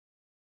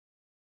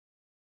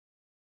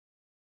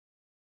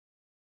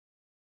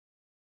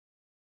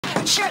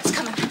sure it's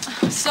coming.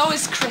 So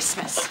is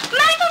Christmas.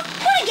 Michael,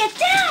 boy, get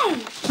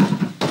down!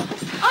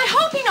 I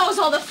hope he knows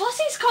all the fuss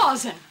he's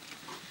causing.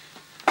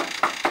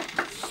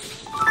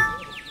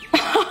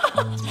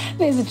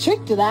 There's a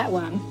trick to that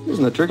one.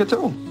 Isn't a trick at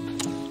all.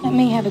 Let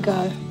me have a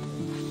go.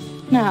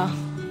 Now.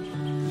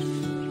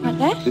 Like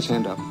that? This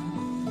hand up.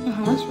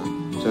 That's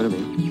right. Turn it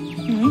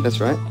in. That's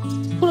right.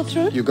 Pull it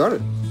through. You got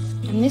it.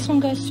 And this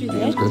one goes through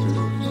there. Let's go through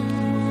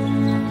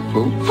this.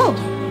 Pull. Pull.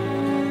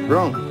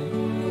 Wrong.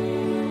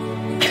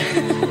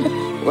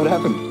 What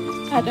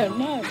happened? I don't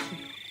know.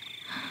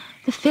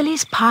 The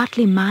filly's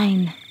partly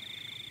mine.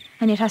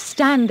 And yet I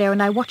stand there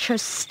and I watch her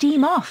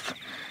steam off.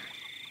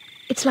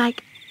 It's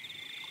like...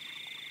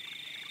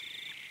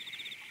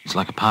 It's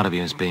like a part of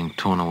you is being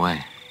torn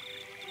away.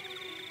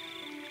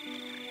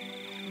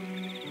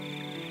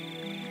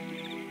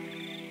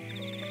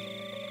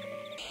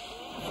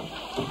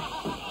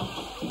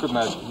 Good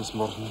night, Miss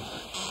Morton.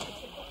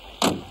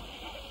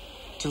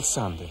 Till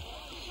Sunday.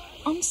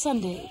 On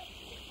Sunday,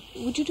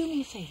 would you do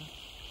me a favour?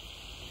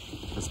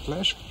 With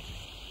pleasure.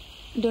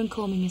 Don't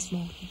call me Miss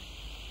Morton.